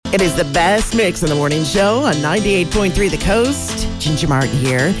It is the best mix in the morning show on 98.3 The Coast. Ginger Martin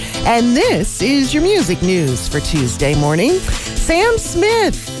here. And this is your music news for Tuesday morning. Sam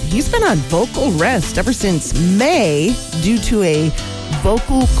Smith, he's been on vocal rest ever since May due to a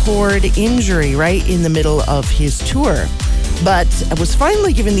vocal cord injury right in the middle of his tour. But was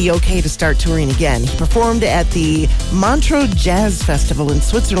finally given the okay to start touring again. He performed at the Montreux Jazz Festival in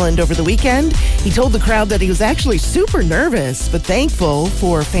Switzerland over the weekend. He told the crowd that he was actually super nervous, but thankful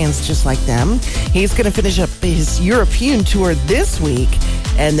for fans just like them. He's going to finish up his European tour this week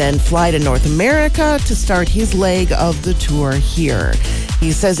and then fly to North America to start his leg of the tour here.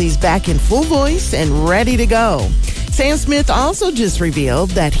 He says he's back in full voice and ready to go. Sam Smith also just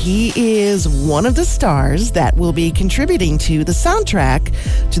revealed that he is one of the stars that will be contributing to the soundtrack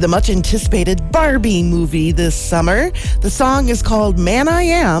to the much-anticipated Barbie movie this summer. The song is called Man I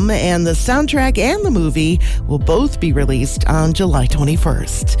Am, and the soundtrack and the movie will both be released on July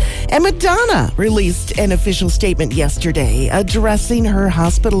 21st. And Madonna released an official statement yesterday addressing her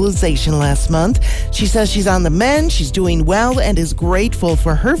hospitalization last month. She says she's on the mend, she's doing well, and is grateful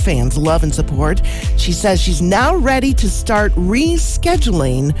for her fans' love and support. She says she's now ready to start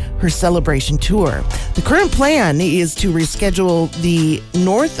rescheduling her celebration tour. The current plan is to reschedule the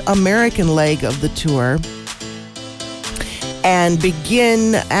North American leg of the tour and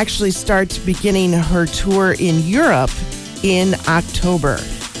start beginning her tour in Europe in October.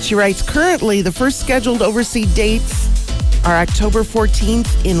 She writes, currently the first scheduled overseas dates are October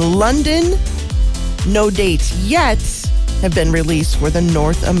 14th in London. No dates yet have been released for the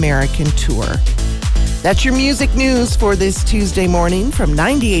North American tour. That's your music news for this Tuesday morning from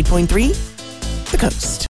 98.3 The Coast.